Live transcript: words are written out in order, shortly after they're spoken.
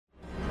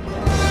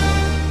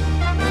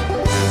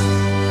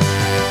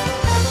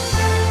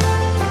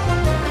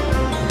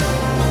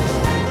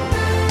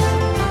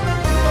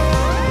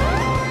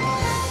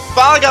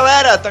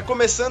galera, tá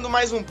começando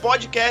mais um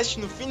podcast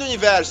no Fim do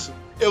Universo.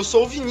 Eu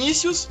sou o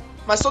Vinícius,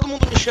 mas todo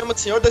mundo me chama de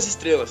Senhor das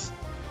Estrelas.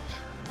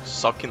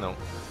 Só que não.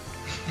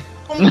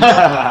 Como que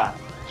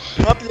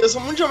é? Um apelido, eu sou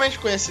mundialmente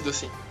conhecido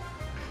assim.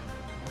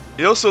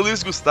 Eu sou o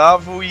Luiz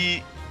Gustavo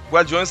e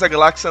Guardiões da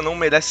Galáxia não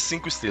merece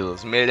 5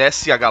 estrelas,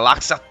 merece a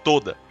galáxia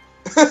toda.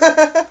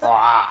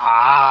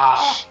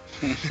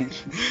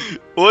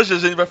 Hoje a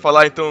gente vai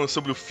falar então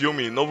sobre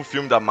o novo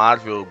filme da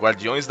Marvel,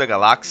 Guardiões da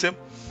Galáxia.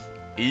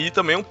 E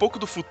também um pouco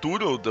do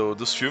futuro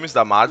dos filmes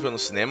da Marvel no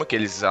cinema, que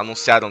eles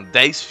anunciaram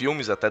 10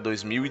 filmes até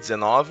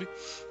 2019.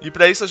 E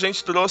para isso a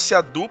gente trouxe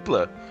a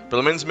dupla,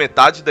 pelo menos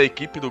metade da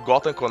equipe do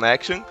Gotham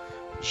Connection,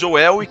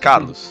 Joel e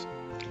Carlos.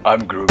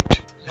 I'm Groot.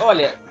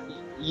 Olha,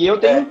 e eu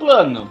tenho um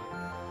plano,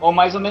 ou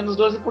mais ou menos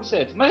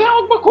 12%, mas é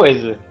alguma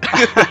coisa.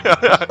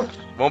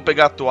 Vamos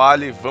pegar a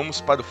toalha e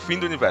vamos para o fim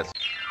do universo.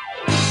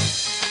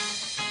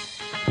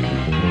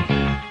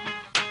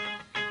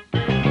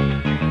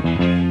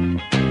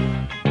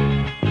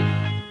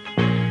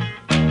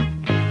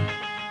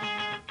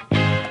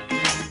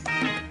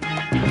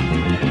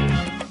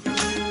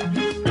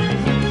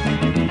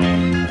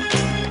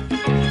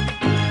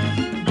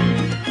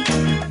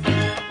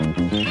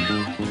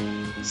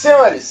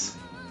 Senhores,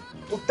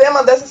 o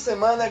tema dessa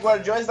semana é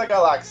Guardiões da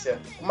Galáxia,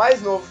 o mais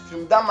novo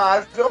filme da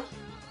Marvel,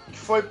 que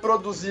foi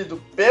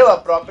produzido pela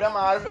própria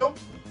Marvel,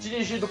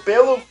 dirigido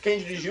pelo... Quem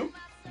dirigiu?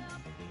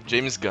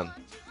 James Gunn.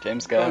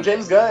 Então,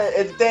 James Gunn,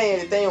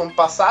 ele tem um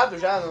passado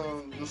já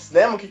no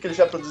cinema? O que ele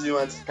já produziu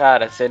antes?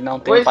 Cara, se ele não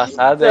tem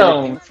passado, então,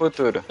 ele tem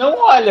futuro. Não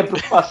olha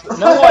pro passado.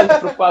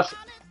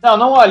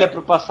 Não olha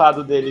pro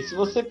passado dele. Se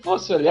você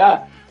fosse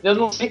olhar, eu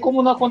não sei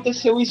como não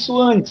aconteceu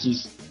isso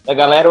antes. A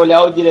galera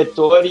olhar o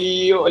diretor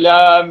e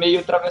olhar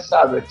meio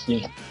atravessado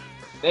aqui.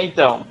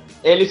 Então,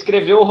 ele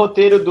escreveu o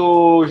roteiro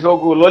do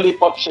jogo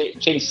Lollipop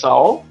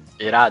Chainsaw.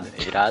 Irado.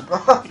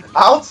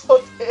 Altos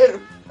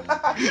roteiro.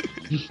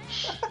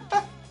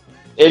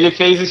 Ele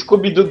fez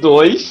Scooby-Doo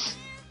 2.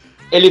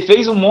 Ele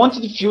fez um monte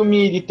de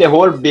filme de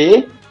terror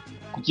B.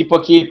 Tipo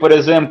aqui, por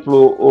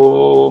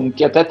exemplo,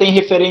 que até tem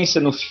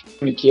referência no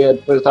filme, que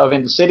depois eu tava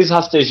vendo, Seres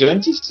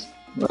Rastejantes.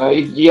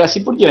 E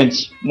assim por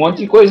diante. Um monte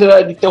de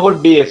coisa de terror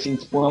B, assim.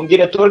 Tipo, é um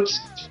diretor que,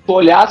 se tu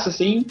olhasse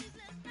assim,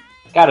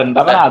 cara, não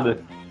dava nada.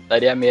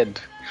 Daria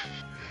medo.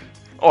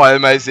 Olha,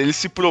 mas ele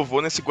se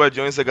provou nesse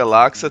Guardiões da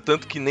Galáxia,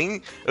 tanto que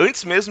nem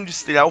antes mesmo de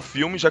estrear o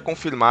filme já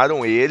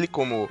confirmaram ele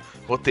como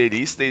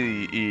roteirista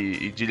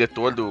e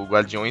diretor do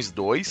Guardiões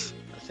 2,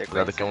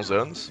 daqui a uns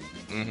anos.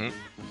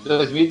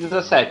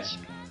 2017.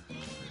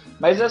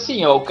 Mas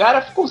assim, ó, o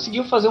cara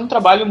conseguiu fazer um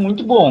trabalho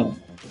muito bom.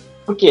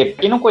 Por quê?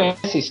 Quem não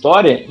conhece a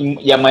história,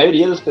 e a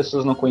maioria das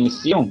pessoas não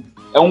conheciam,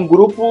 é um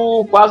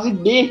grupo quase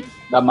B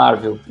da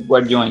Marvel,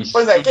 Guardiões.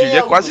 Pois é, quem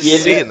é quase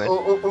C, né?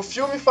 O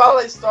filme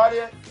fala a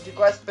história de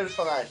quais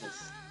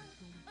personagens?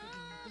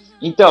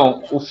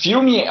 Então, o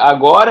filme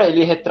agora,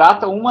 ele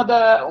retrata uma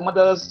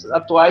das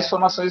atuais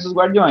formações dos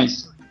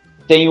Guardiões.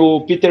 Tem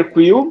o Peter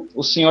Quill,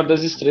 o Senhor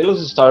das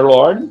Estrelas, o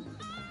Star-Lord.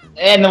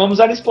 Não vamos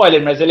dar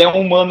spoiler, mas ele é um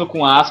humano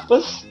com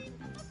aspas.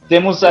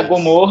 Temos a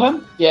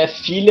Gamorra, que é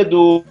filha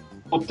do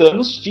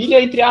Thanos,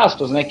 filha entre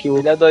aspas, né? Que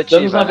o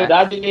Thanos, na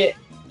verdade,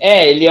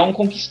 ele é um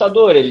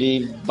conquistador.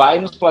 Ele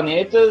vai nos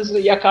planetas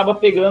e acaba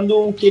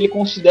pegando o que ele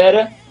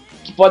considera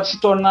que pode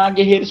se tornar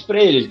guerreiros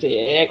para ele.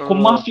 É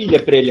como uma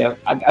filha para ele,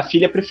 a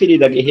filha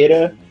preferida, a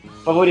guerreira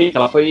favorita.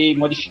 Ela foi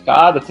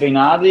modificada,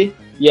 treinada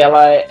e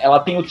ela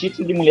tem o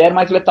título de mulher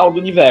mais letal do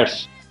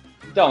universo.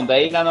 Então,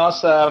 daí na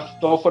nossa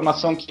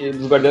formação que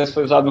dos Guardiões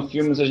foi usado no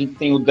filme, a gente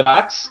tem o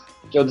Drax,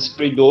 que é o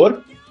Destruidor.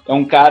 É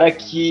um cara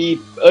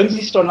que, antes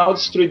de se tornar o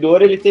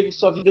Destruidor, ele teve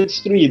sua vida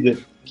destruída.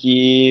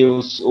 Que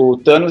o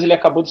Thanos ele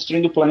acabou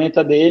destruindo o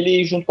planeta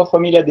dele e junto com a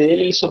família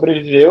dele ele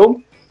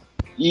sobreviveu.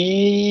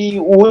 E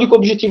o único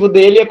objetivo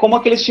dele é como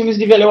aqueles filmes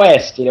de Velho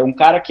Oeste. Ele é um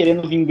cara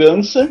querendo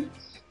vingança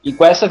e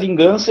com essa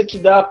vingança que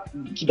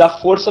dá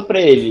força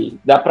pra ele.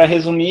 Dá pra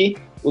resumir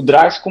o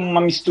Drax como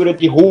uma mistura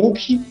de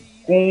Hulk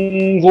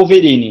com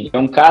Wolverine. É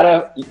um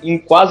cara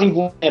quase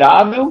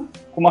invulnerável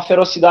com uma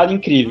ferocidade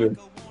incrível.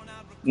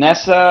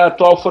 Nessa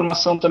atual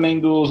formação também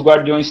dos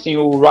Guardiões tem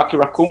o Rocky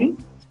Raccoon.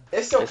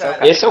 Esse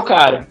é o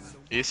cara.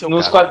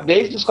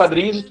 Desde os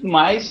quadrinhos e tudo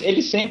mais,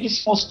 ele sempre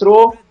se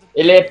mostrou...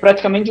 Ele é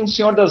praticamente um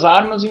senhor das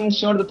armas e um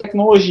senhor da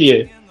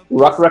tecnologia. O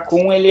Rocky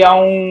Raccoon, ele é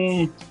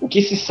o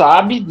que se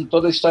sabe de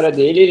toda a história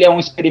dele, ele é um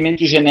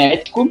experimento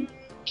genético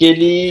que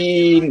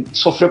ele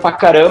sofreu pra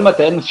caramba,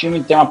 até no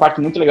filme tem uma parte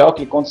muito legal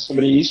que ele conta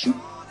sobre isso,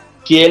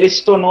 que ele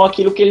se tornou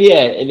aquilo que ele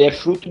é. Ele é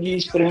fruto de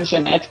experimentos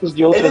genéticos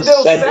de outras... Ele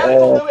deu certo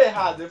ou deu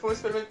errado? Ele foi um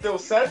experimento que deu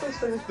certo ou um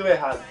experimento que deu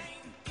errado?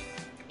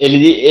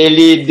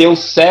 Ele deu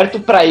certo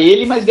pra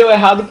ele, mas deu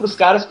errado pros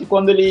caras, que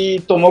quando ele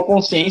tomou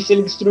consciência,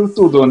 ele destruiu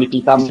tudo onde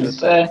ele tava.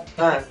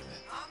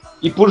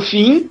 E por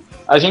fim,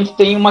 a gente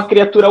tem uma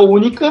criatura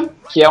única,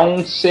 que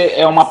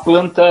é uma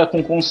planta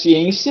com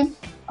consciência,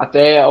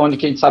 até onde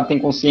que a gente sabe tem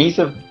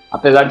consciência,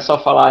 apesar de só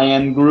falar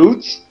em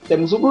Groot,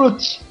 temos o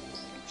Groot.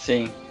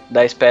 Sim,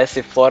 da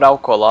espécie Floral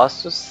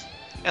Colossus.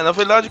 Na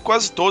verdade,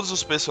 quase todos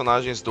os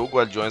personagens do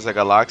Guardiões da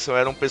Galáxia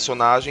eram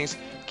personagens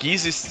que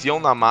existiam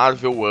na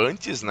Marvel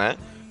antes, né?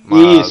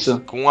 Mas Isso.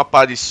 com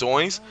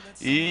aparições,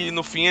 e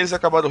no fim eles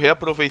acabaram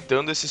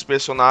reaproveitando esses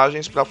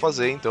personagens pra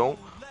fazer, então,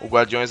 o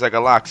Guardiões da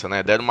Galáxia,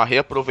 né? Deram uma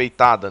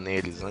reaproveitada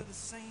neles, né?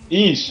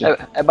 Isso.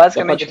 É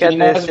basicamente o que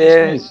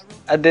Isso.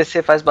 a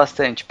DC faz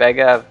bastante.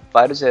 Pega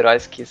vários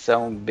heróis que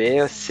são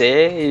B,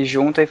 C e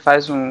junta e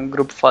faz um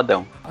grupo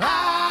fodão.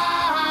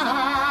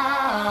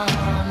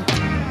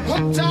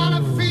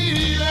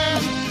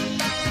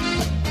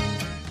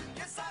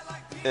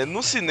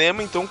 No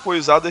cinema, então, foi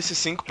usado esses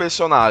 5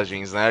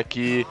 personagens, né?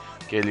 Que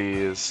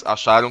eles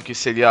acharam que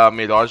seria a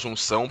melhor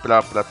junção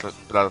pra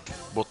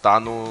botar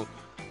no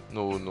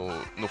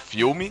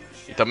filme.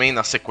 E também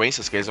nas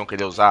sequências que eles vão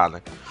querer usar,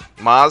 né?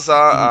 Mas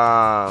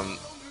a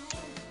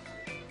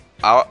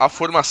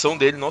formação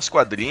dele nos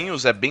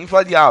quadrinhos é bem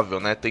variável,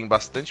 né? Tem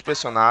bastante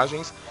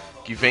personagens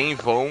que vêm e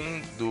vão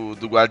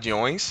do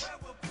Guardiões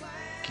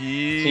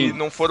que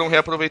não foram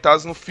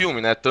reaproveitados no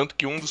filme, né? Tanto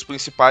que um dos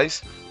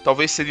principais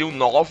talvez seria o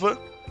Nova,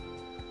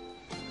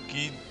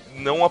 que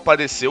não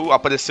apareceu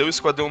o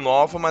Esquadrão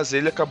Nova, mas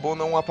ele acabou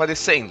não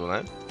aparecendo,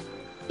 né?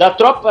 Da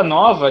Tropa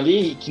Nova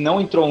ali, que não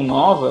entrou um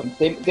Nova,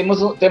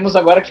 temos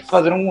agora que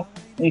fazer um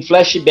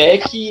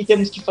flashback e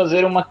temos que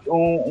fazer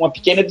uma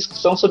pequena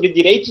discussão sobre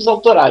direitos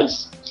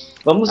autorais.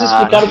 Vamos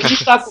explicar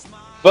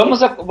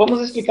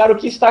vamos explicar o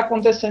que está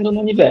acontecendo no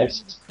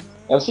universo.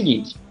 É o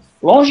seguinte,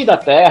 longe da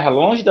Terra,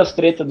 longe das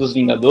tretas dos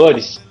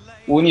Vingadores,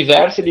 o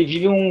universo ele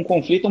vive um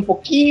conflito um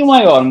pouquinho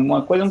maior,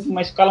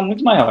 uma escala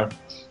muito maior.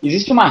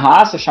 Existe uma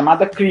raça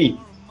chamada Kree,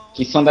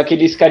 que são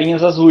daqueles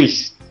carinhas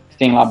azuis que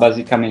tem lá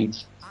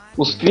basicamente.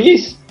 Os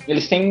Krees,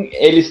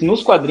 eles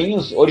nos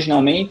quadrinhos,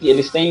 originalmente,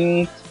 eles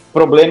têm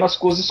problemas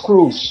com os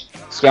Skrulls,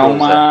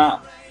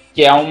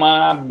 que é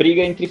uma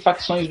briga entre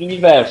facções do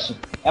universo.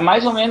 É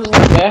mais ou menos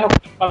uma guerra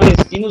com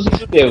palestinos e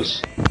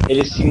judeus.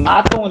 Eles se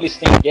matam, eles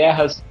têm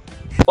guerras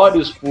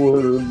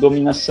por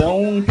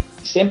dominação,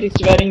 sempre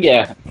estiveram em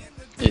guerra.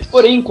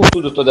 Porém,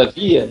 contudo,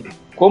 todavia,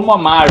 como a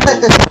Marvel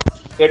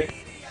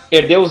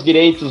perdeu os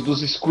direitos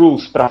dos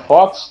Skrulls para a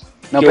Fox...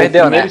 Não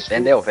perdeu, né?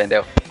 Vendeu.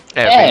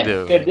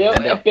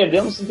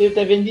 Perdeu no sentido de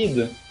ter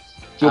vendido.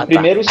 Que o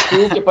primeiro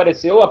Skrull que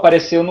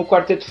apareceu no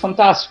Quarteto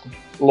Fantástico.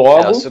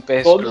 Logo, é o Super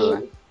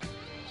Skrull,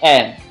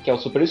 né? Que é o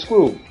Super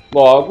Skrull.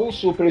 Logo, o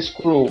Super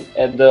Skrull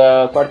é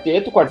da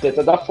Quarteto, o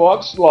Quarteto é da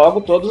Fox,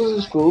 logo todos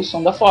os Skrulls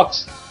são da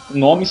Fox. O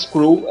nome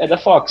Skrull é da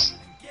Fox.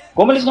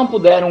 Como eles não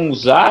puderam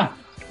usar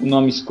o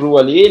nome Skrull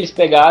ali, eles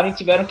pegaram e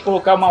tiveram que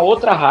colocar uma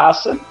outra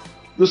raça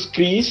para os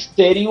Krees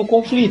terem o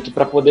conflito,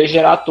 para poder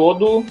gerar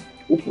todo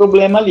o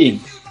problema ali.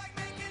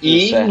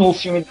 E no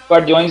filme de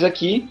Guardiões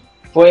aqui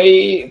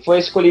foi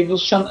escolhido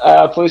os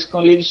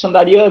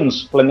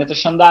Xandarianos, o planeta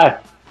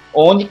Xandar,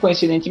 onde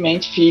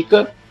coincidentemente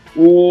fica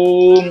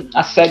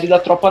a sede da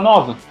Tropa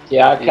Nova, que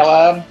é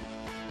aquela...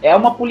 É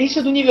uma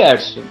polícia do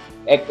universo.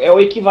 É o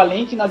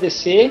equivalente na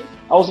DC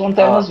aos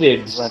Lanternas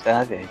Verdes.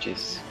 Lanternas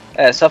Verdes.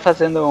 Só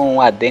fazendo um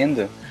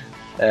adendo,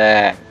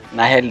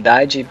 na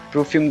realidade,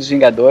 pro filme dos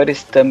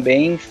Vingadores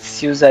também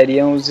se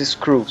usariam os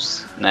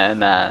Skrulls, né?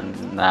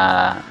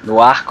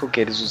 No arco que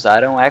eles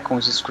usaram é com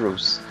os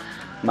Skrulls.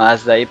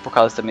 Mas daí, por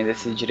causa também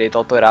desse direito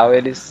autoral,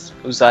 eles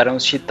usaram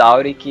os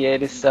Chitauri, que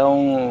eles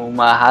são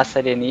uma raça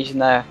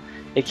alienígena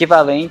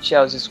equivalente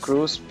aos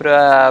Skrulls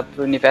para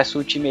o universo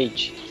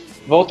Ultimate.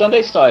 Voltando à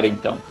história,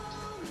 então.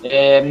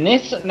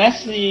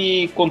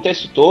 Nesse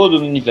contexto todo,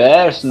 no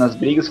universo, nas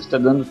brigas que está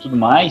dando tudo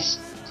mais,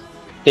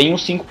 tem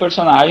os 5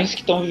 personagens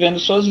que estão vivendo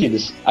suas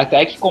vidas.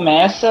 Até que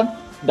começa a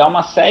dar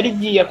uma série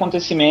de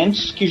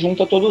acontecimentos que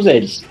junta todos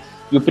eles.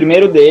 E o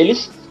primeiro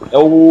deles é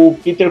o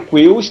Peter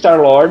Quill,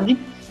 Star-Lord,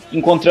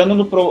 encontrando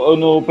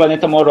no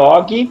planeta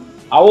Morog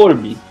a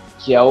Orb,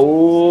 que é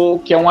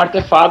um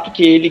artefato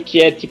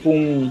que é tipo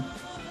um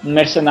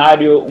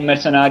mercenário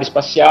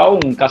espacial,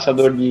 um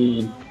caçador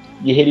de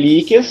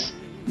relíquias,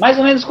 mais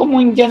ou menos como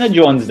um Indiana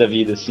Jones da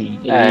vida, assim.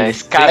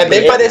 É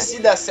bem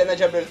parecida a cena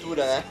de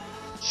abertura, né?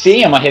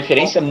 Sim, é uma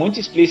referência muito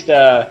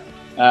explícita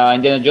a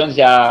Indiana Jones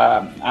e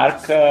a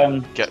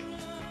Arca...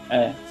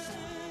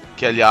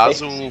 Que,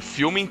 aliás, o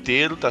filme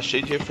inteiro tá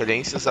cheio de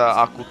referências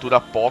à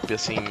cultura pop,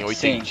 assim,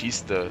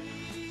 oitentista,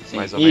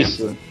 mais ou menos.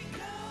 Isso.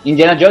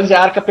 Indiana Jones e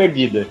a Arca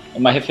Perdida. É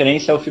uma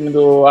referência ao filme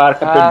do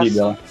Arca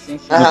Perdida. Sim.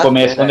 No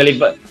começo, quando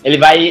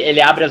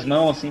ele abre as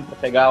mãos, assim, pra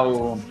pegar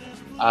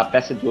a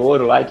peça de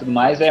ouro lá e tudo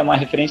mais, é uma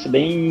referência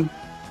bem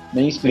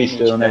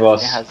explícita o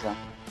negócio. Tem razão.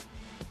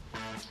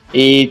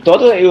 E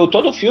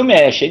todo o filme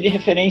é cheio de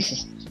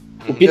referências.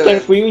 O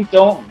Peter Quill,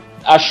 então,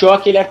 achou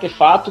aquele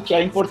artefato que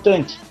era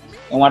importante.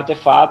 É um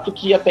artefato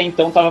que até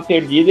então estava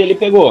perdido e ele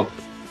pegou.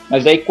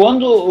 Mas aí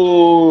quando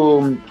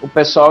o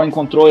pessoal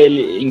encontra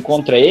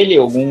ele,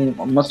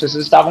 algumas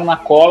pessoas estavam na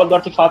cola do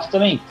artefato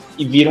também.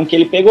 E viram que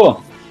ele pegou.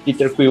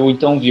 Peter Quill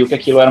então viu que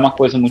aquilo era uma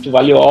coisa muito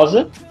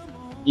valiosa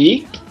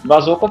e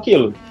vazou com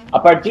aquilo. A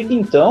partir de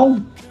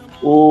então,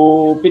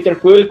 o Peter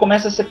Quill ele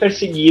começa a ser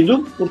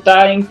perseguido por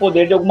estar em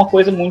poder de alguma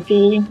coisa muito,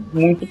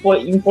 muito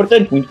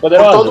importante, muito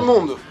poderosa. Por todo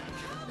mundo.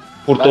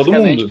 Por todo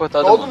mundo. Por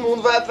todo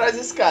mundo vai atrás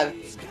desse cara.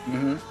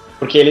 Uhum.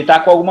 Porque ele tá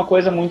com alguma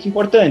coisa muito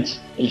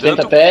importante. Ele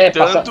tenta até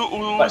passar...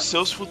 os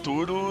seus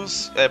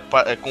futuros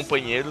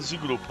companheiros de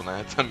grupo,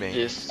 né? Também.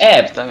 Isso,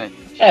 justamente.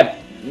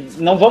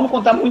 Não vamos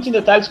contar muito em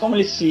detalhes como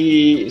eles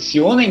se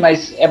unem,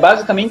 mas é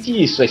basicamente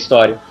isso a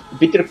história. O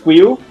Peter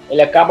Quill,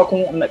 ele acaba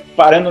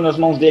parando nas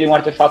mãos dele um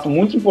artefato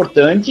muito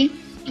importante.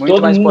 Muito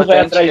todo mais mundo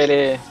importante vai atrás.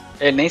 Que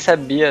ele nem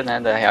sabia, né,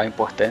 da real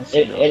importância.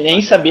 Ele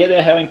nem sabia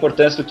da real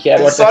importância do que era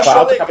ele o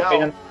artefato.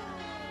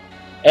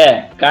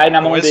 Cai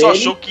na mão dele. Ele só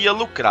achou que ia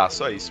lucrar,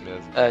 só isso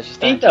mesmo.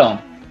 Então,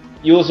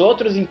 e os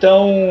outros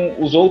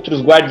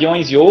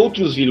guardiões e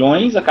outros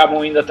vilões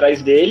acabam indo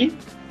atrás dele.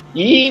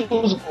 E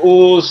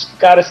os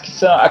caras que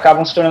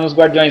acabam se tornando os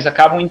guardiões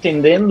acabam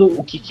entendendo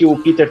o que o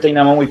Peter tem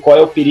na mão e qual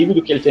é o perigo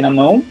do que ele tem na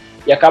mão.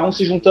 E acabam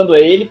se juntando a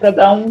ele para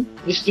dar um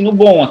destino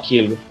bom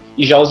àquilo.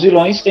 E já os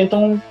vilões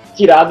tentam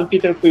tirar do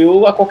Peter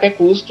Quill a qualquer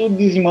custo,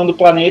 dizimando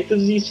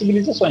planetas e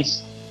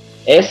civilizações.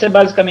 Essa é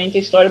basicamente a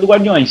história do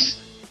Guardiões.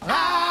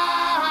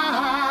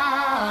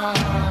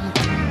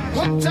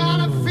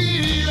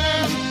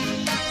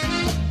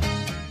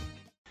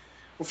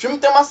 O filme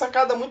tem uma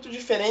sacada muito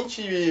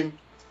diferente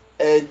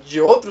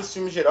de outros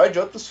filmes de herói, de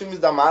outros filmes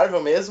da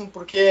Marvel mesmo,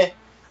 porque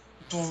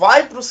tu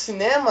vai pro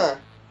cinema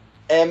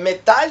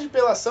metade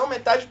pela ação,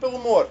 metade pelo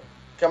humor,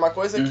 que é uma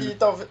coisa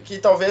que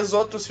talvez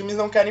outros filmes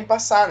não querem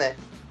passar, né?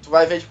 Tu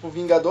vai ver, tipo,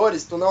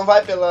 Vingadores, tu não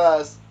vai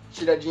pelas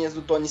tiradinhas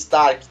do Tony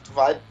Stark, tu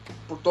vai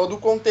por todo o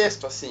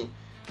contexto, assim.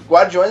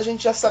 Guardiões a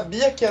gente já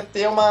sabia que ia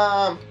ter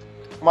uma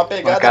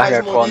pegada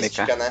mais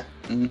humorística, cômica, né?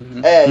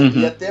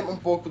 Ia ter um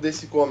pouco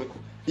desse cômico.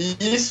 E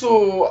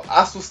isso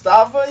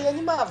assustava e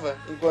animava,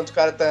 enquanto o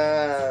cara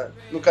tá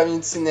no caminho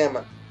de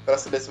cinema, pra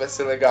saber se vai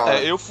ser legal.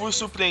 Né? Eu fui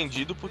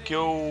surpreendido porque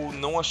eu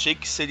não achei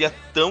que seria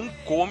tão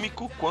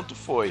cômico quanto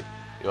foi.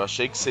 Eu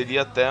achei que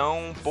seria até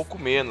um pouco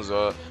menos.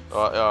 Eu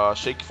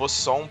achei que fosse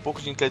só um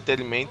pouco de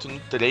entretenimento no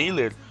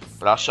trailer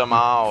pra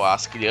chamar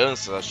as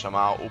crianças,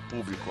 chamar o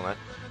público, né?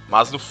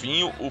 Mas no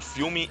fim, o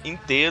filme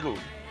inteiro,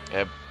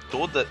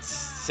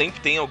 sempre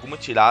tem alguma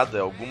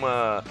tirada,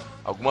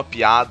 alguma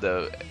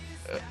piada.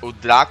 O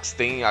Drax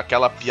tem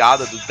aquela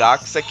piada do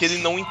Drax, é que ele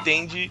não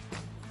entende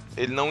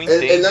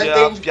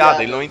a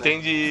piada, ele não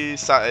entende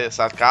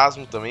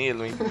sarcasmo também, ele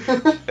não entende.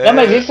 Não,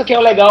 mas isso que é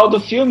o legal do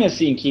filme,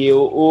 assim, que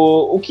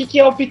o que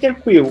é o Peter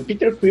Quill? O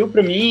Peter Quill,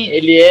 pra mim,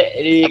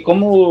 ele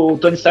como o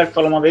Tony Stark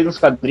falou uma vez nos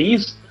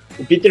quadrinhos,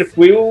 o Peter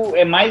Quill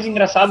é mais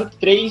engraçado que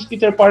 3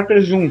 Peter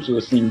Parkers juntos,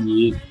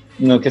 assim,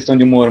 na questão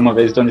de humor, uma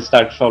vez o Tony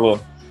Stark falou.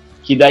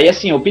 Que daí,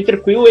 assim, o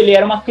Peter Quill, ele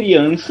era uma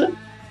criança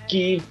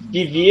que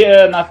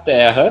vivia na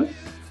Terra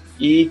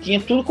e tinha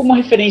tudo como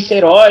referência,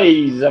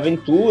 heróis,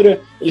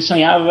 aventura. Ele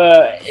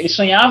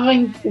sonhava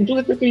com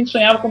tudo aquilo que a gente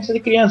sonhava quando você era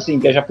criança, assim,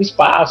 viajar para o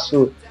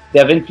espaço, ter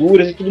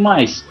aventuras e tudo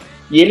mais.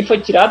 E ele foi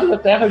tirado da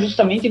Terra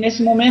justamente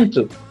nesse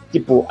momento.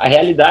 Tipo, a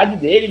realidade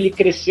dele, ele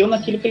cresceu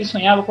naquilo que ele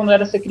sonhava quando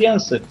era ser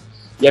criança.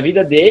 E a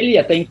vida dele,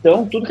 até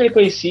então, tudo que ele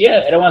conhecia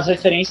eram as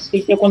referências que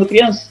ele tinha quando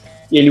criança.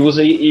 E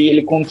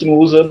ele continua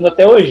usando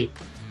até hoje.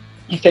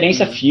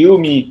 Referência a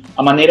filme,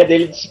 a maneira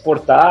dele de se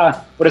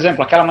portar. Por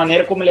exemplo, aquela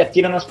maneira como ele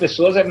atira nas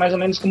pessoas é mais ou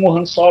menos como o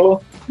Han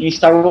Solo em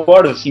Star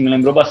Wars, assim, me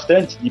lembrou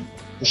bastante, de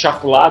puxar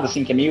pro lado,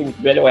 assim, que é meio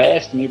Velho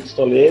Oeste, meio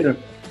pistoleiro.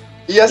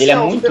 E assim, ele é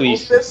muito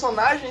os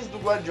personagens do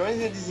Guardiões,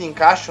 eles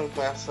encaixam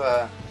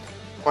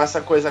com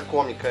essa coisa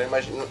cômica. Eu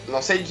imagino,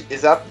 não sei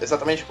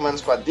exatamente como é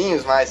nos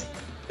quadrinhos, mas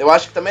eu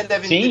acho que também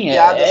devem ter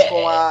piadas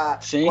com a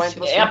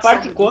é a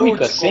parte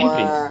cômica,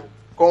 sempre.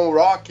 Com o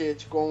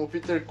Rocket, com o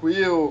Peter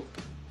Quill.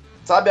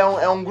 Sabe,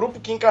 é um grupo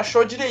que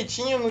encaixou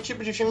direitinho no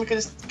tipo de filme que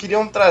eles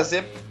queriam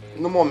trazer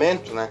no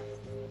momento, né?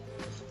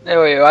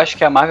 Eu acho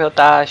que a Marvel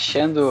tá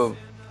achando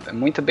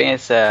muito bem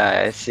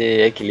esse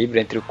equilíbrio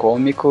entre o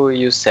cômico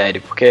e o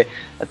sério, porque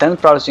até no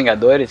próprio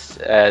Vingadores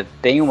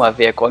tem uma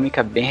veia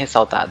cômica bem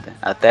ressaltada,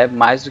 até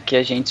mais do que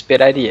a gente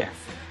esperaria,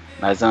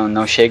 mas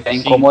não chega a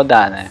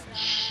incomodar, né?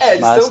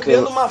 Eles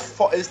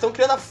estão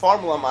criando a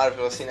fórmula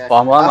Marvel, assim, né?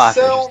 Fórmula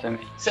Marvel,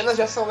 justamente. Cenas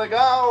de ação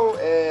legal,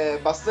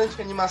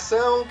 bastante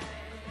animação,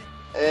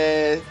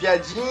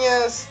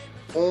 piadinhas,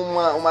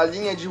 uma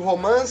linha de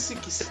romance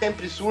que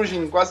sempre surge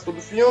em quase todo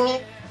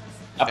filme.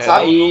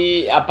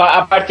 E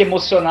a parte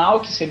emocional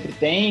que sempre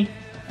tem,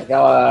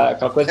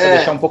 aquela coisa pra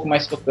deixar um pouco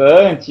mais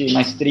tocante,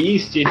 mais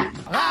triste.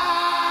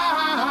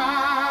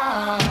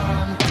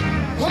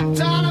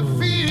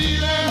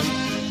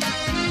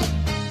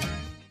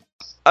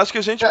 Acho que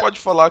a gente pode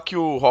falar que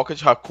o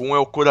Rocket Raccoon é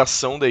o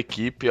coração da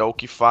equipe, é o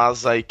que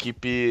faz a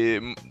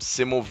equipe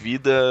ser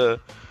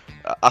movida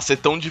a ser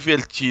tão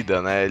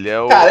divertida, né? Ele é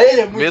o... Cara,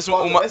 ele é muito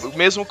foda,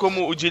 mesmo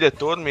como o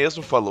diretor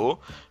mesmo falou,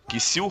 que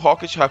se o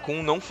Rocket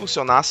Raccoon não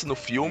funcionasse no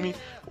filme,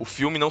 o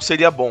filme não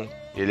seria bom.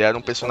 Ele era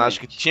um personagem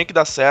que tinha que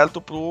dar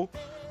certo pro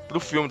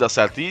filme dar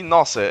certo. E,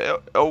 nossa,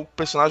 é o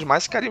personagem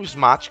mais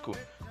carismático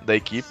da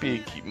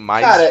equipe, que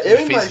mais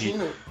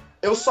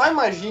eu só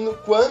imagino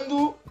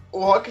quando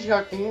o Rocket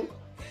Raccoon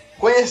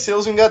conheceu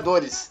os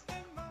Vingadores.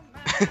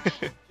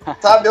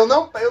 Sabe, eu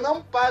não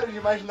paro de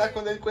imaginar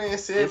quando ele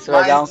conhecer Isso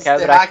vai mais dar um dos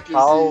terráqueos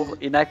quebra-pau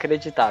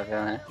inacreditável,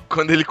 né?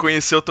 Quando ele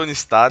conheceu o Tony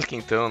Stark,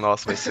 então,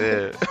 nossa, vai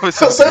ser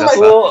muito Eu só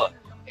imagino- engraçado.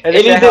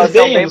 Eles têm Ele relação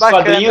desdenha bem nos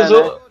bacana, quadrinhos,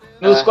 né?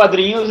 nos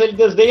quadrinhos ele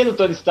desdenha do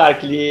Tony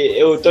Stark.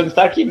 O Tony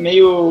Stark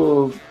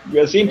meio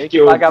assim, Meio porque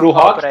que paga pro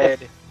pau Rock pra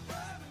ele.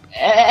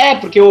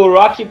 porque o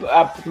Rock,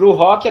 pro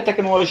Rock a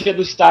tecnologia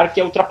do Stark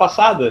é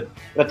ultrapassada.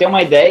 Pra ter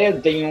uma ideia,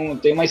 tem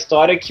uma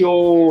história que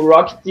o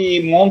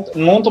Rock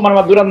monta uma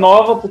armadura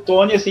nova pro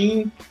Tony,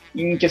 assim,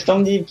 em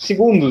questão de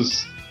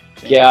segundos.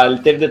 Que ele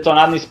teve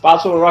detonado no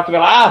espaço, o Rock vai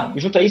lá,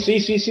 junta isso.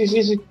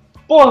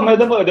 Porra, mas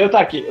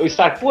o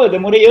Stark, pô, eu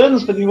demorei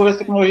anos pra desenvolver essa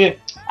tecnologia.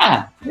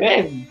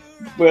 É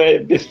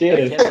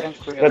besteira. Aqui é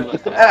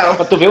tranquilo.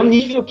 Pra tu ver o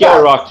nível que é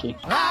o Rock.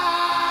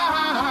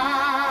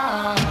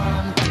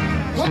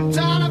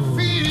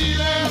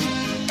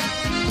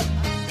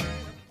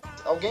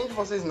 Alguém de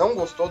vocês não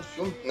gostou do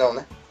filme? Não,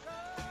 né?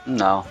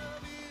 Não.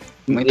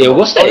 Muito Eu bom.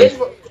 gostei.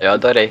 Eu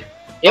adorei.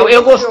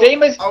 Eu gostei,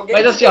 mas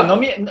assim, ó, não não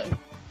me.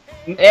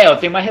 Eu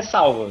tenho uma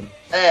ressalva.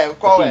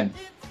 Qual Assim,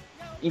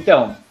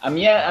 Então, a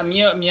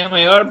minha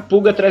maior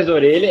pulga atrás da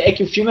orelha é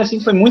que o filme, assim,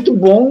 foi muito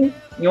bom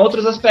em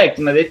outros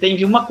aspectos, mas ele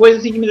teve uma coisa,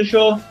 assim, que me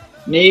deixou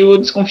meio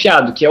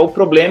desconfiado, que é o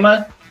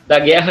problema da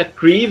guerra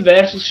Kree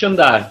versus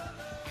Xandar.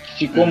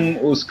 Ficou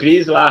os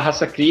Krees lá, a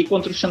raça Kree,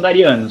 contra os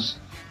Xandarianos.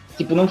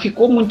 Tipo, não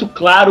ficou muito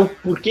claro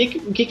o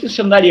que os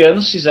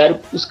Xandarianos fizeram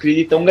com os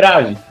Kree tão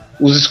grave.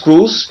 Os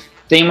Skrulls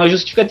têm uma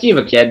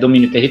justificativa, que é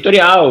domínio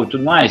territorial e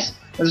tudo mais,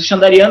 mas os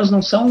Xandarianos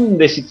não são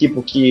desse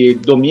tipo que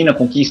domina,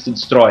 conquista e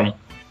destrói.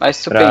 Mas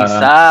se tu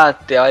pensar,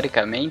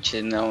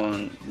 teoricamente,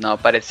 não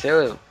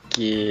apareceu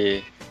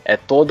que é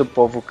todo o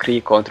povo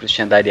Kree contra os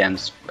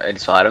Xandarianos.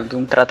 Eles falaram de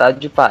um tratado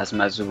de paz,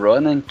 mas o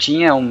Ronan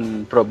tinha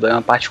um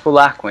problema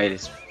particular com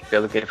eles.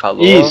 Pelo que ele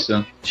falou,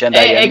 Isso. os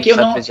Xandarianos que eu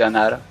não...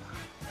 aprisionaram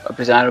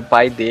o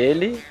pai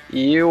dele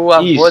e o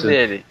avô Isso.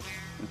 dele.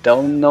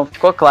 Então não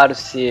ficou claro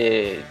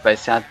se vai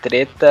ser uma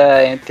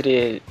treta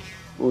entre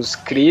os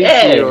Kree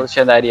e os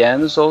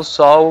Xandarianos ou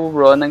só o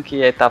Ronan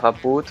que tava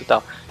puto e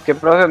tal. Porque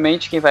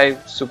provavelmente quem vai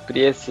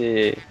suprir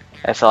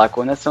essa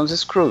lacuna são os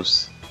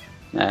Skrulls,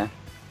 né?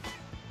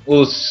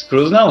 Os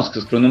Skrulls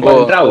não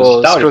podem entrar,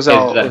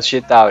 os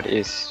Chitauri,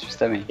 isso,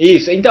 justamente.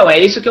 Isso, então, é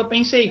isso que eu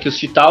pensei, que os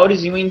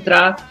Chitauris iam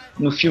entrar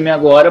no filme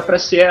agora pra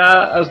ser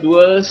as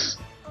duas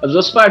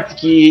partes,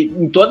 que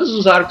em todos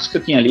os arcos que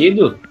eu tinha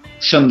lido,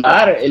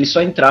 Xandar, ele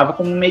só entrava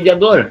como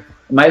mediador,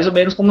 mais ou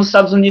menos como os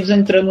Estados Unidos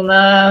entrando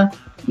na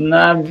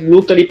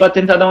luta ali pra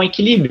tentar dar um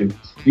equilíbrio.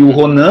 E o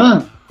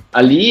Ronan,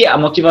 ali, a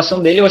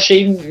motivação dele eu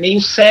achei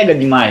meio cega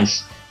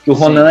demais, que o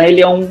Ronan,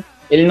 ele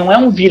não é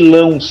um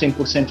vilão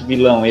 100%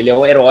 vilão, ele é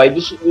o herói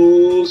dos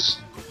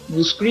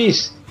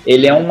Krees.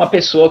 Ele é uma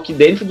pessoa que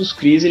dentro dos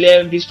Krees ele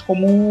é visto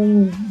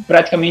como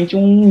praticamente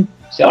um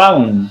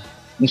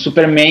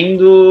Superman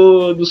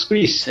dos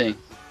Krees. Sim.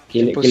 Que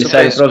ele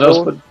serve para usar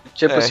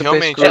os...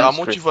 realmente, a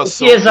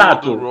motivação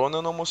do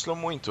Ronan não mostrou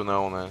muito,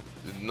 não, né?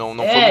 Não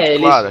foi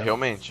muito clara,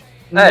 realmente.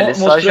 Eles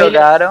só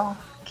jogaram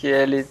que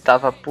ele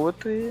tava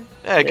puto e...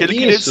 que ele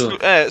queria destruir.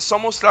 Só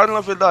mostraram, na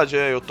verdade,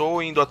 eu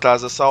tô indo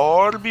atrás dessa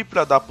orbe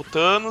pra dar pro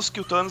Thanos,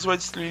 que o Thanos vai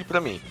destruir pra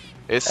mim.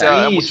 Essa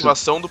é a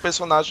motivação do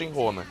personagem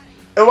Ronan.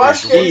 Eu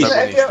acho que isso.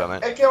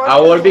 A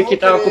orbe que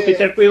tava com o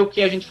Peter Quill,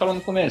 que a gente falou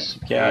no começo,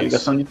 que é a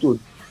ligação de tudo.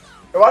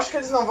 Eu acho que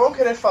eles não vão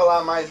querer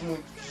falar mais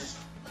muito disso.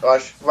 Eu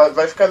acho que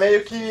vai ficar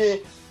meio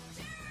que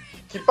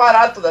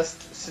parado toda essa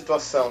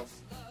situação.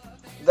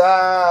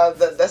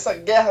 Dessa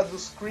guerra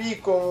dos Kree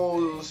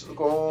com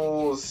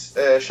os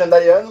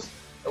Xandarianos,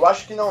 eu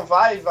acho que não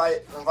vai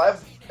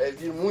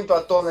vir muito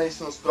à tona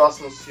isso nos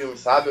próximos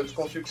filmes, sabe? Eu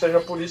desconfio que seja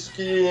por isso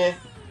que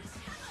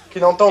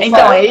não estão falando.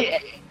 Então,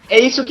 é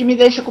isso que me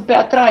deixa com o pé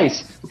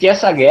atrás, porque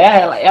essa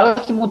guerra, ela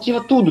que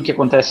motiva tudo que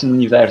acontece no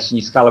universo em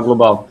escala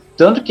global.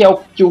 Tanto que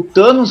o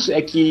Thanos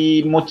é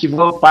que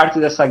motivou parte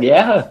dessa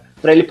guerra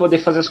para ele poder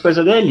fazer as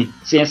coisas dele.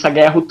 Sem essa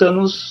guerra, o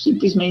Thanos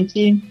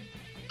simplesmente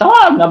tá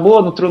lá, na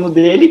boa, no trono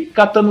dele,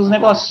 catando os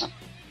negócios.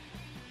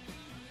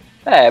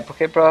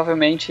 Porque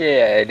provavelmente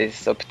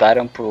eles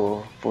optaram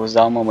por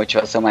usar uma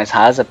motivação mais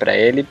rasa pra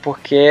ele,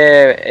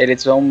 porque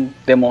eles vão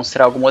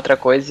demonstrar alguma outra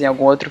coisa em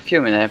algum outro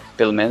filme, né?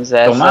 Pelo menos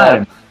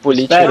essa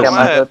política que a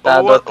Marvel tá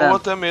adotando. Ou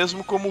até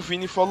mesmo, como o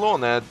Vini falou,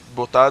 né?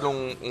 Botaram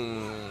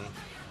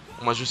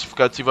uma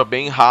justificativa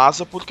bem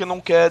rasa porque não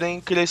querem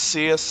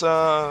crescer esse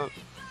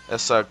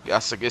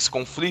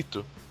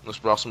conflito nos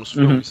próximos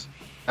filmes.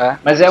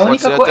 Mas é a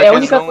única coisa.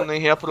 Eles não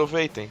nem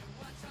reaproveitem.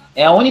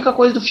 É a única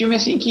coisa do filme,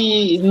 assim,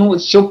 que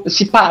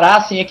se parar,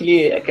 assim,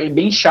 aquele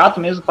bem chato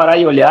mesmo, parar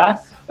e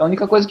olhar, é a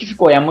única coisa que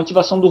ficou. É a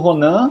motivação do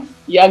Ronan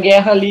e a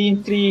guerra ali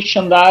entre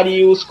Xandar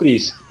e os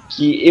Krees.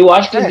 Que eu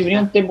acho que eles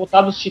deveriam ter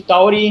botado os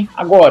Chitauri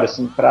agora,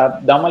 assim, pra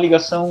dar uma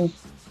ligação,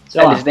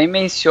 sei lá. Eles nem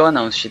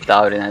mencionam os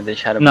Chitauri, né?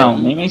 Deixaram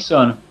nem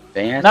mencionam.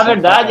 Na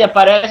verdade,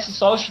 aparece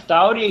só o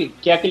Chitauri,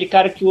 que é aquele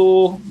cara que é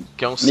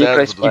um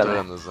servo do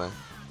Thanos, né?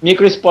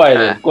 Micro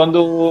spoiler.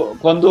 Quando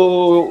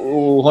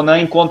o Ronan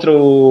encontra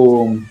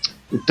o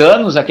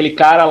Thanos, aquele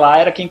cara lá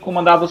era quem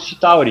comandava os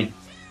Chitauri.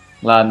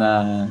 Lá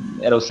na...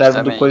 Era o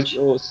cérebro Justamente.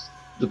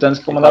 do Thanos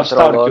que comandava o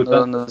Stark. Controlou o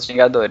Thanos... nos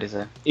Vingadores,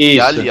 né? Que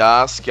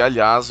Isso.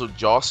 aliás, o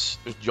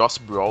Josh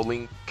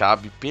Brolin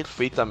cabe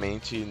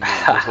perfeitamente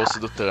no rosto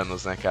do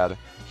Thanos, né, cara?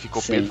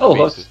 Ficou Sim. perfeito. O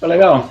rosto ficou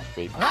legal.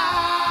 Perfeito.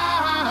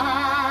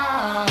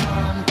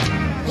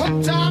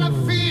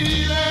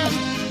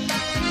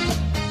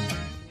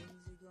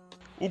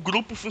 O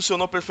grupo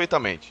funcionou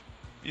perfeitamente.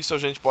 Isso a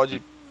gente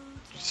pode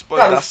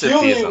Cara, dar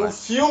certeza, né? o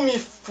filme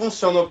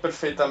funcionou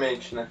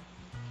perfeitamente, né?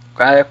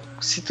 Cara,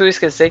 se tu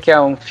esquecer que é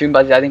um filme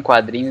baseado em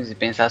quadrinhos e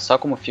pensar só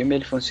como filme,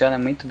 ele funciona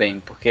muito bem,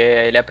 porque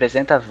ele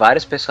apresenta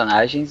vários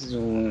personagens,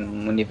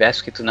 um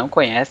universo que tu não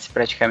conhece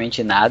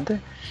praticamente nada,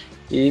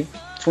 e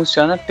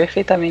funciona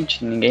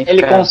perfeitamente. Ninguém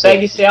Ele fica...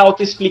 consegue ser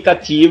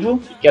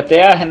autoexplicativo, que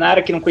até a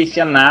Renara, que não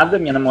conhecia nada,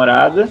 minha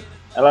namorada,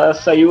 ela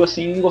saiu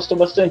assim e gostou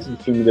bastante do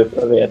filme, deu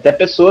pra ver. Até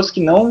pessoas que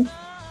não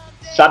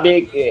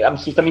sabem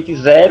absolutamente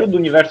zero do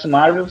universo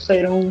Marvel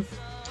saíram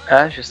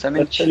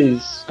justamente.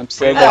 felizes. Não Foi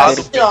precisa um ter...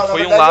 assim, ó, na foi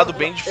um verdade, lado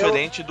bem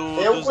diferente dos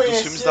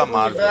filmes da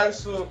Marvel.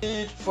 Universo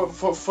e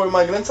foi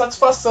uma grande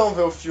satisfação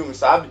ver o filme,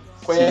 sabe?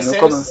 Conhecendo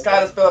como- esses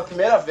caras pela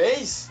primeira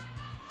vez,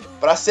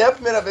 pra ser a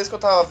primeira vez que eu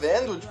tava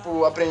vendo,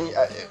 tipo,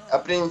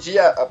 aprendi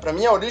pra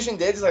mim a origem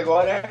deles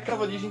agora é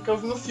aquela origem que eu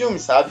vi no filme,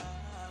 sabe?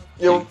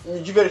 E eu me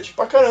diverti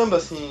pra caramba,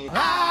 assim.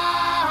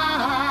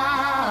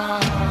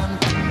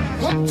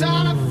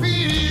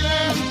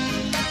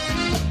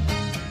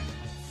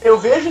 Eu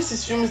vejo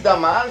esses filmes da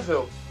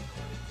Marvel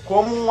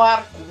como um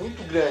arco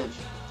muito grande,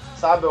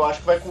 sabe? Eu acho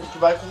que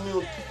vai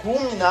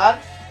culminar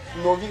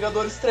no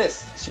Vingadores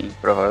 3. Sim,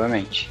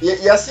 provavelmente.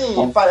 E assim,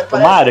 Bom, parece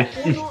tomara.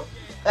 que tudo,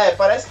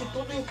 parece que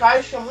tudo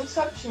encaixa muito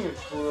certinho,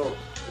 tipo,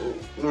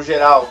 no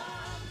geral.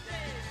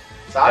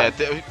 Sabe?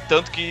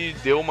 Tanto que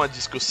deu uma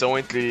discussão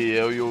entre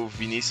eu e o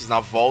Vinícius na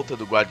volta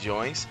do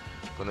Guardiões,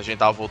 quando a gente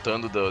tava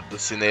voltando do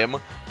cinema,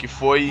 que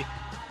foi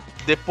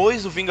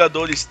depois do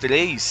Vingadores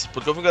 3,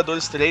 porque o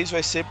Vingadores 3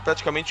 vai ser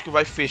praticamente o que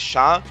vai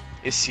fechar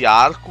esse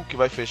arco, que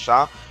vai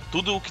fechar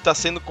tudo o que tá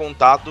sendo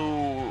contado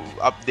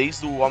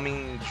desde o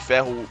Homem de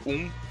Ferro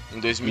 1 em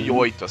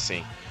 2008,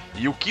 assim.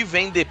 E o que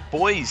vem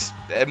depois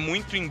é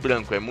muito em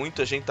branco,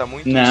 a gente tá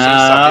muito sem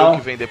saber o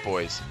que vem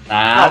depois.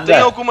 Nada.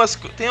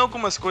 Não, tem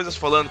algumas coisas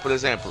falando, por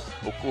exemplo,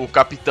 o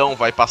Capitão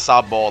vai passar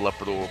a bola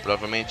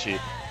provavelmente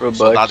Pro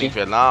Soldado Bucky.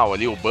 Invernal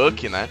ali, o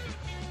Bucky, né?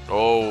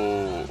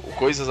 Ou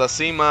coisas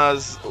assim,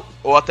 mas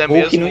ou até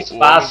Hulk mesmo no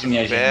espaço, o Homem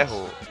minha de gente.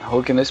 Ferro.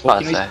 Hulk no espaço,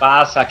 Hulk no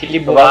espaço, aquele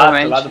boato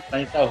Provavelmente. lá do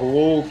planeta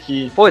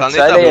Hulk. Putz,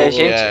 Planeta olha aí,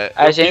 Hulk,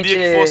 a eu gente...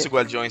 queria que fosse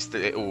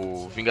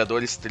o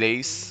Vingadores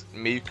 3,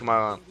 meio que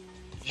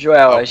Joel,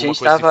 a alguma gente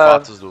coisa de tava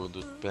fatos do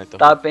Planeta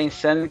tava Hulk.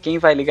 pensando quem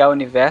vai ligar o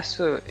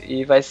universo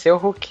e vai ser o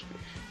Hulk.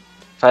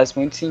 Faz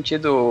muito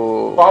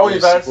sentido Qual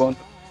universo? segundo-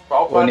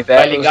 Qual o parte?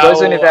 universo, Vai os ligar dois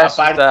universos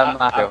a da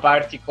Marvel.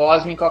 parte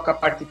cósmica com a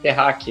parte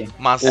terráquea.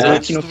 Mas O Hulk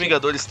antes no do fi-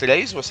 Vingadores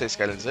 3, vocês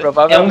querem dizer?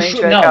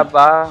 Provavelmente vai não.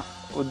 acabar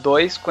o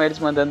 2 com eles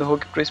mandando o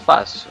Hulk pro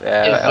espaço.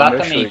 É o meu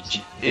Exatamente.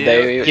 chute. E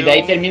daí, Eu- Que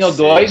daí termina o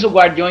sei. 2, o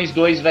Guardiões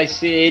 2 vai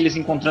ser eles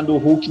encontrando o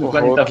Hulk no O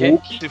planeta Hulk.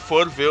 Hulk. Se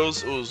for ver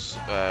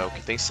o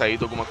que tem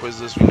saído, alguma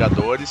coisa dos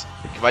Vingadores,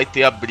 que vai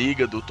ter a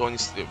briga do Tony,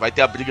 vai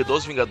ter a briga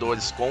dos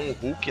Vingadores com o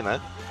Hulk,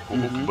 né? Com o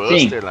Hulk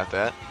Buster, né,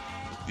 até.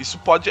 Isso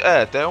pode,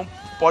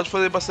 pode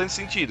fazer bastante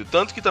sentido.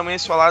 Tanto que também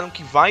eles falaram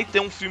que vai ter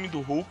um filme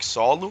do Hulk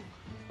solo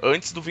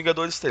antes do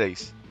Vingadores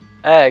 3.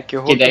 que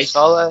o Hulk daí-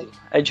 solo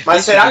é difícil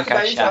Mas será de que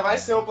daí encaixar. já vai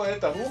ser o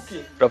planeta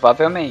Hulk?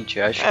 Provavelmente,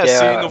 eu acho que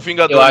Se no Eu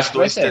Vingadores acho que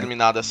vai 2 ser.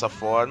 terminar dessa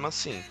forma,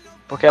 sim.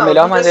 porque é a Não,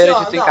 melhor porque maneira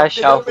assim, de tu não,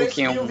 encaixar o porque eu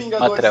Hulk em penso que o uma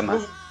Vingadores-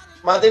 trama.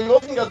 Mas daí no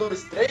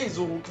Vingadores 3,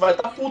 o Hulk vai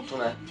estar puto,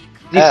 né?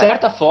 De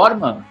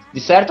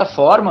certa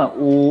forma,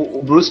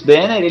 o Bruce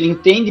Banner, ele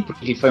entende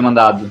porque ele foi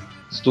mandado.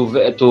 Se tu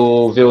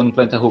vê no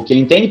planeta Hulk,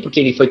 ele entende porque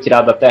ele foi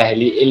tirado da Terra,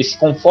 ele se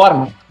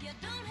conforma,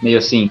 meio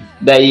assim.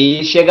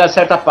 Daí chega a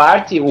certa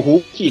parte, o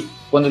Hulk,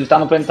 quando ele tá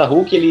no planeta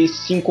Hulk, ele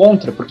se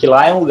encontra, porque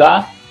lá é um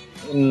lugar,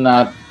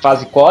 na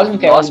fase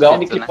cósmica, é um lugar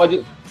onde Inóspito, ele né?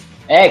 pode...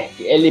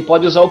 ele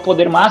pode usar o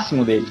poder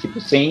máximo dele,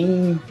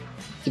 sem...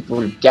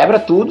 Tipo, quebra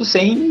tudo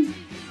sem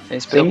Sem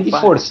se de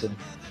preocupar. força.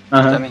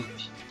 Aham. Exatamente.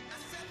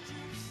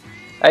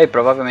 Aí,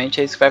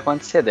 provavelmente é isso que vai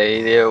acontecer.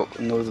 Daí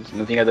no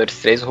Vingadores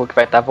 3 o Hulk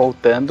vai estar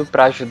voltando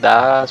pra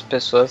ajudar as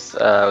pessoas,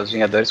 os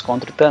Vingadores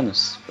contra o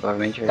Thanos.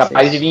 Provavelmente vai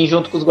Capaz ser de isso. vir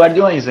junto com os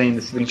Guardiões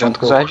ainda, se brincar Junto um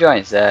com os pouco.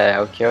 Guardiões, é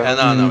o que eu...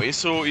 Não,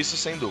 isso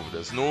sem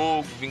dúvidas.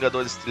 No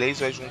Vingadores 3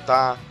 vai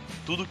juntar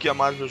tudo que a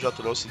Marvel já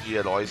trouxe de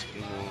heróis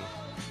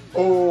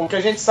O que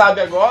a gente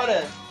sabe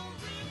agora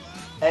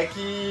é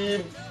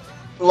que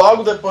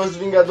logo depois do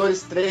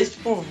Vingadores 3,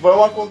 tipo,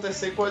 vão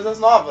acontecer coisas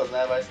novas,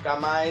 né? Vai ficar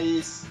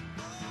mais...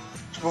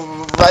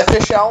 Tipo, vai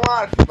fechar um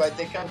arco, vai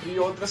ter que abrir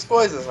outras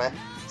coisas, né?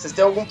 Vocês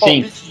têm algum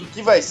palpite do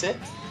que vai ser?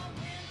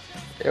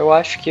 Eu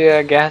acho que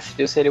a Guerra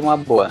Civil seria uma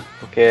boa,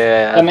 porque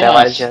Também até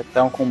lá acho. já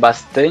estão com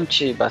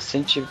bastante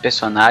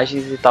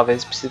personagens e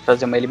talvez precise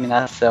fazer uma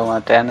eliminação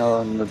até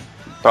no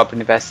próprio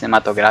universo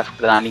cinematográfico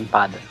pra dar uma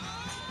limpada.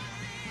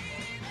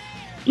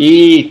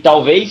 E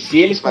talvez se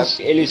eles, Mas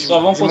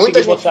só vão de muita conseguir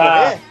gente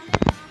botar... morrer?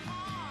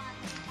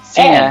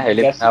 Sim, É,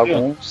 ele Guerra Civil.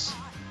 alguns...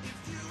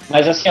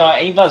 Mas assim, ó,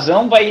 a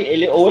invasão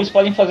ou eles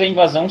podem fazer a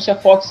invasão se a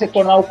Fox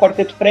retornar o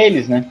quarteto pra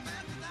eles, né?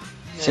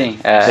 Sim,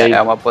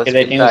 é uma Porque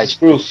daí tem os possibilidade.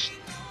 Skrulls.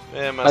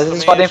 Mas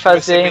eles podem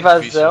fazer a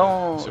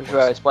invasão,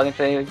 Joel, eles podem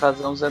fazer a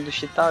invasão usando o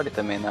Chitauri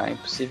também, não é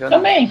impossível não.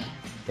 Também.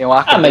 Tem um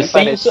arco bem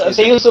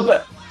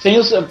parecido.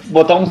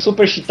 Botar um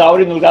Super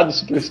Chitauri no lugar do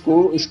Super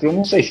Skrull,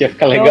 não sei se ia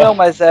ficar legal. Não,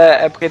 mas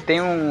é porque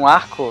tem um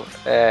arco,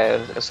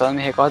 eu só não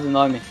me recordo o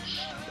nome,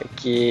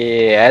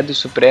 que é dos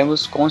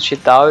Supremos com os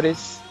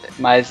Chitauris,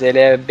 mas ele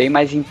é bem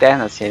mais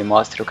interno, assim, ele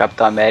mostra o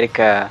Capitão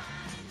América,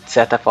 de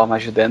certa forma,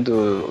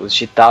 ajudando os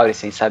Chitauris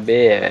sem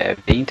saber, é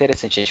bem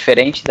interessante, é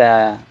diferente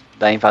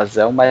da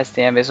invasão, mas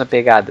tem a mesma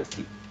pegada,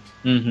 assim.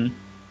 Uhum.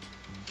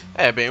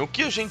 Bem, o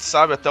que a gente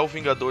sabe até o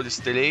Vingadores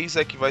 3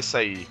 é que vai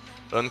sair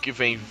ano que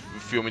vem o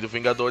filme do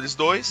Vingadores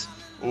 2,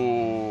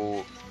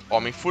 o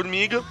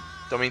Homem-Formiga,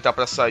 também tá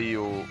pra sair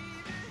o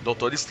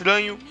Doutor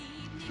Estranho,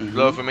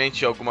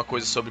 provavelmente alguma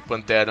coisa sobre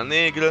Pantera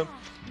Negra,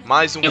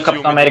 mais um e o filme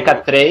Capitão América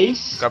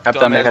 3.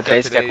 Capitão América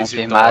 3 que é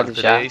confirmado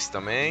já. 3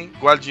 também,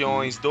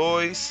 Guardiões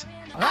 2.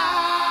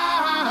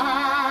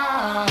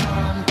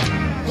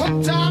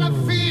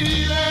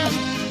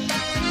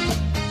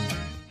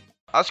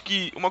 Acho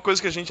que uma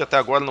coisa que a gente até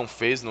agora não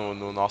fez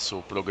no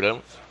nosso programa,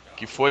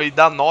 que foi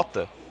dar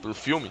nota pro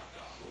filme.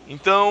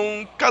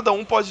 Então, cada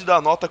um pode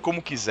dar nota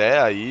como quiser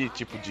aí,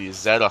 tipo de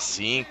 0 a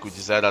 5,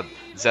 de 0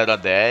 a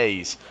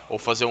 10, ou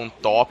fazer um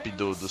top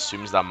dos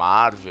filmes da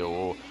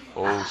Marvel,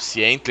 ou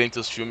se entra entre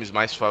os filmes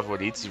mais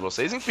favoritos de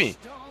vocês, enfim.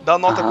 Dá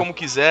nota como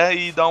quiser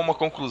e dá uma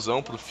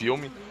conclusão pro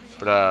filme,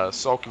 pra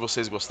só o que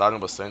vocês gostaram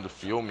bastante do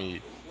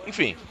filme,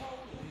 enfim.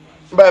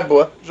 É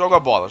boa. Joga a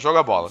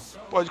bola.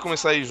 Pode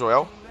começar aí,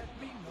 Joel.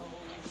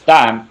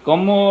 Tá,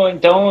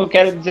 então eu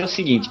quero dizer o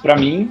seguinte, pra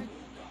mim,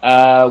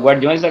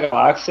 Guardiões da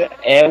Galáxia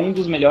é um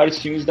dos melhores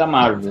filmes da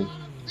Marvel.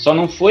 Só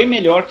não foi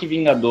melhor que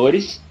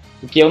Vingadores,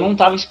 porque eu não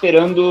tava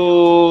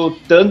esperando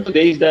tanto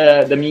desde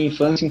a minha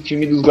infância um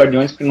filme dos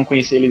Guardiões, porque eu não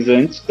conhecia eles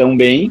antes tão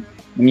bem,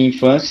 na minha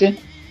infância,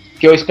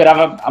 que eu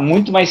esperava há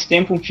muito mais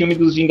tempo um filme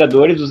dos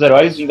Vingadores, dos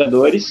heróis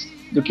Vingadores,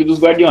 do que dos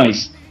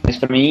Guardiões. Mas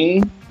pra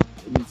mim,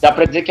 dá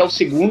pra dizer que é o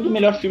segundo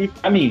melhor filme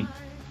pra mim,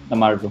 da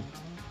Marvel.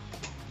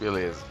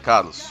 Beleza.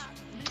 Carlos.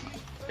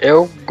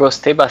 Eu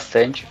gostei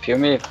bastante. O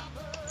filme,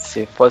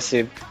 se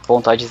fosse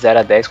pontuar de 0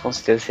 a 10, com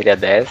certeza seria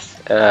 10.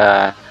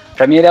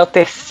 Pra mim ele é o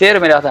terceiro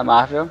melhor da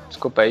Marvel.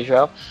 Desculpa aí,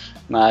 Joel.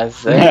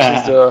 Mas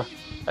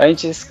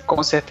antes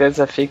com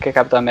certeza fica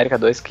Capitão América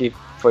 2, que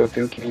foi o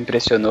filme que me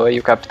impressionou. E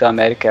o Capitão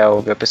América é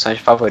o meu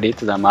personagem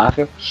favorito da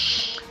Marvel.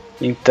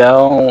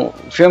 Então,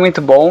 o filme é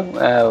muito bom.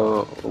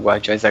 O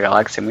Guardiões da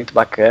Galáxia é muito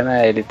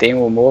bacana. Ele tem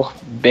um humor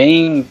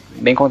bem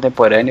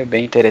contemporâneo,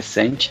 bem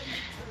interessante.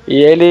 E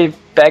ele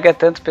pega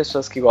tanto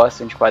pessoas que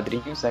gostam de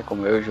quadrinhos, né,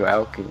 como eu e o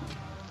Joel, que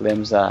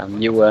lemos há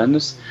 1000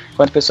 anos,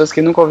 quanto pessoas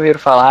que nunca ouviram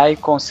falar e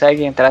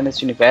conseguem entrar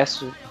nesse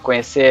universo,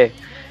 conhecer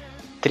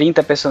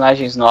 30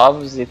 personagens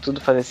novos e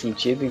tudo fazer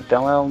sentido.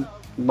 Então é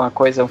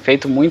um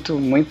feito muito,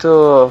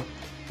 muito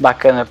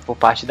bacana por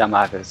parte da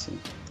Marvel, assim.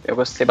 Eu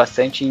gostei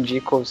bastante e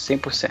indico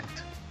 100%.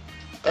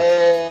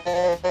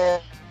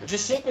 De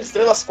 5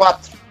 estrelas,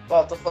 4.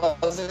 Tô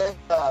fazendo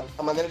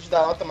a maneira de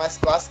dar nota mais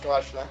clássica, eu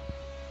acho, né?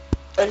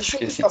 De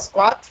 5 estrelas,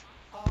 4.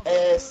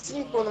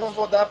 5 eu não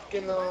vou dar porque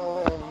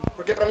não.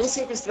 Porque pra mim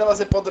 5 estrelas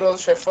é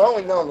Poderoso Chefão,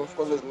 e não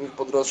ficou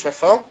Poderoso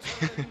Chefão.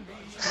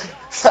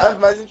 Sabe?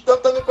 Mas então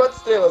tá no 4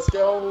 estrelas, que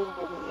é um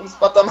dos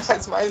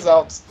patamares mais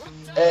altos.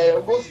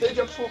 Eu gostei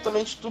de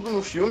absolutamente tudo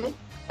no filme.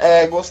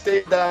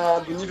 Gostei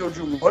do nível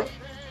de humor.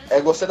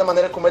 Gostei da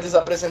maneira como eles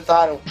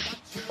apresentaram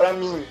pra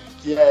mim,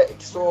 que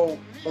sou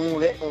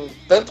um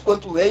tanto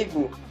quanto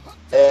leigo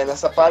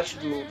nessa parte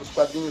dos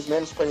quadrinhos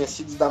menos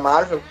conhecidos da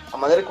Marvel. A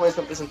maneira como eles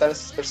me apresentaram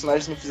esses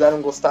personagens me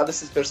fizeram gostar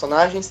desses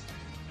personagens.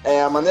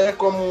 A maneira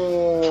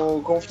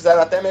como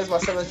fizeram até mesmo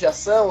as cenas de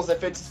ação, os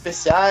efeitos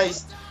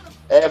especiais.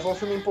 Foi um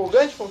filme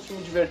empolgante, foi um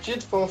filme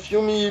divertido, foi um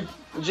filme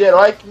de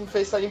herói que me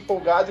fez sair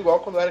empolgado, igual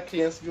quando eu era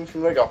criança e vi um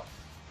filme legal.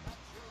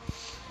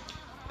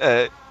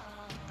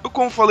 Eu,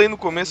 como falei no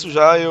começo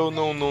já, eu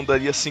não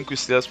daria 5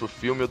 estrelas pro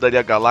filme, eu daria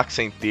a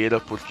galáxia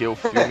inteira, porque o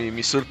filme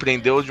me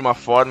surpreendeu de uma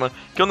forma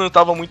que eu não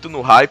tava muito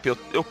no hype.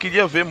 Eu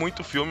queria ver muito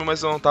o filme,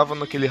 mas eu não tava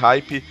naquele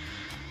hype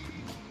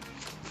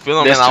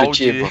fenomenal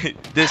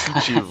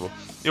destrutivo.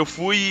 Eu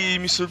fui e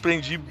me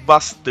surpreendi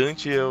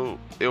bastante.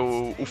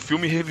 O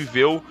filme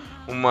reviveu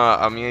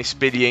a minha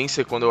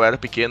experiência quando eu era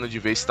pequeno de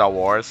ver Star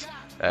Wars.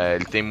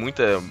 Ele tem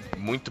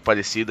muito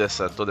parecida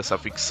toda essa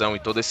ficção e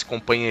todo esse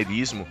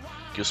companheirismo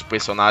que os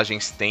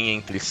personagens têm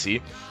entre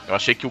si. Eu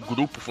achei que o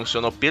grupo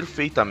funcionou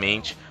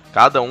perfeitamente.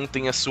 Cada um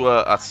tem a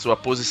sua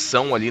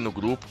posição ali no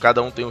grupo,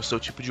 cada um tem o seu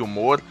tipo de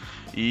humor.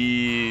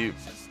 E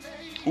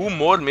o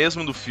humor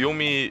mesmo do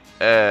filme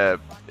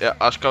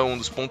acho que é um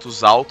dos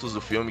pontos altos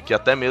do filme, que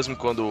até mesmo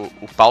quando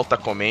o pau tá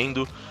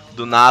comendo,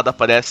 do nada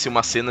aparece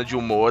uma cena de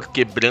humor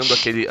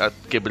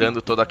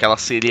quebrando toda aquela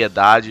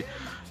seriedade.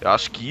 Eu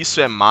acho que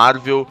isso é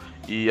Marvel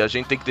E a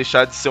gente tem que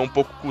deixar de ser um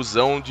pouco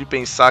cuzão de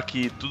pensar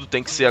que tudo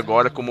tem que ser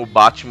agora como o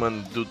Batman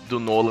do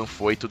Nolan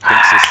foi, tudo tem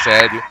que ser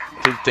sério,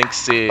 tudo tem que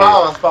ser...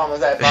 Palmas, palmas.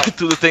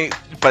 tudo tem...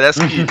 Parece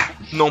que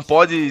não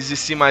pode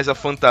existir mais a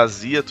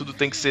fantasia, tudo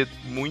tem que ser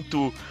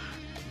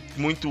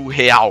muito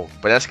real.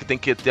 Parece que tem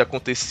que ter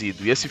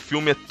acontecido. E esse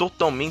filme é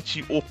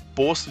totalmente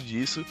oposto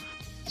disso.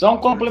 Só um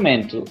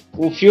complemento.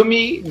 O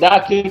filme dá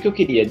aquilo que eu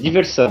queria,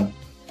 diversão.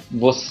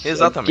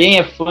 Exatamente. Quem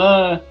é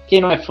fã, quem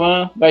não é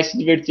fã, vai se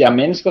divertir. A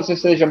menos que você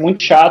seja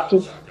muito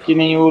chato, que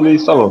nem o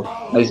Luiz falou.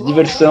 Mas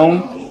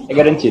diversão é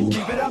garantido.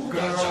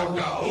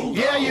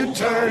 Yeah, you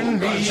turn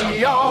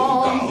me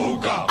on.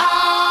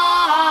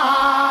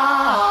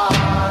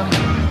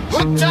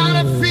 Hooked on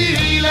a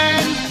feeling.